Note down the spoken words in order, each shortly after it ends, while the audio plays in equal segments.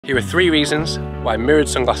Here are 3 reasons why mirrored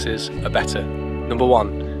sunglasses are better. Number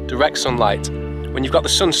 1, direct sunlight. When you've got the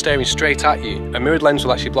sun staring straight at you, a mirrored lens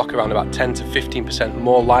will actually block around about 10 to 15%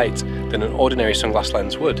 more light than an ordinary sunglass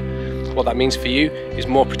lens would. What that means for you is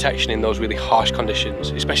more protection in those really harsh conditions,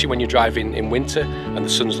 especially when you're driving in winter and the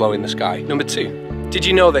sun's low in the sky. Number 2, did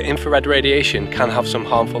you know that infrared radiation can have some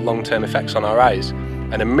harmful long-term effects on our eyes?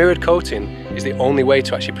 And a mirrored coating is the only way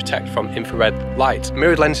to actually protect from infrared light.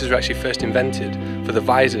 Mirrored lenses were actually first invented for the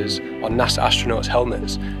visors on NASA astronauts'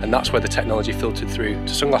 helmets, and that's where the technology filtered through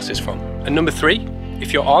to sunglasses from. And number 3,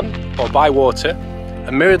 if you're on or by water,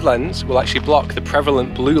 a mirrored lens will actually block the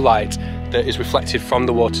prevalent blue light that is reflected from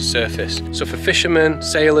the water's surface. So for fishermen,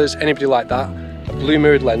 sailors, anybody like that, a blue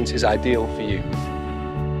mirrored lens is ideal for you.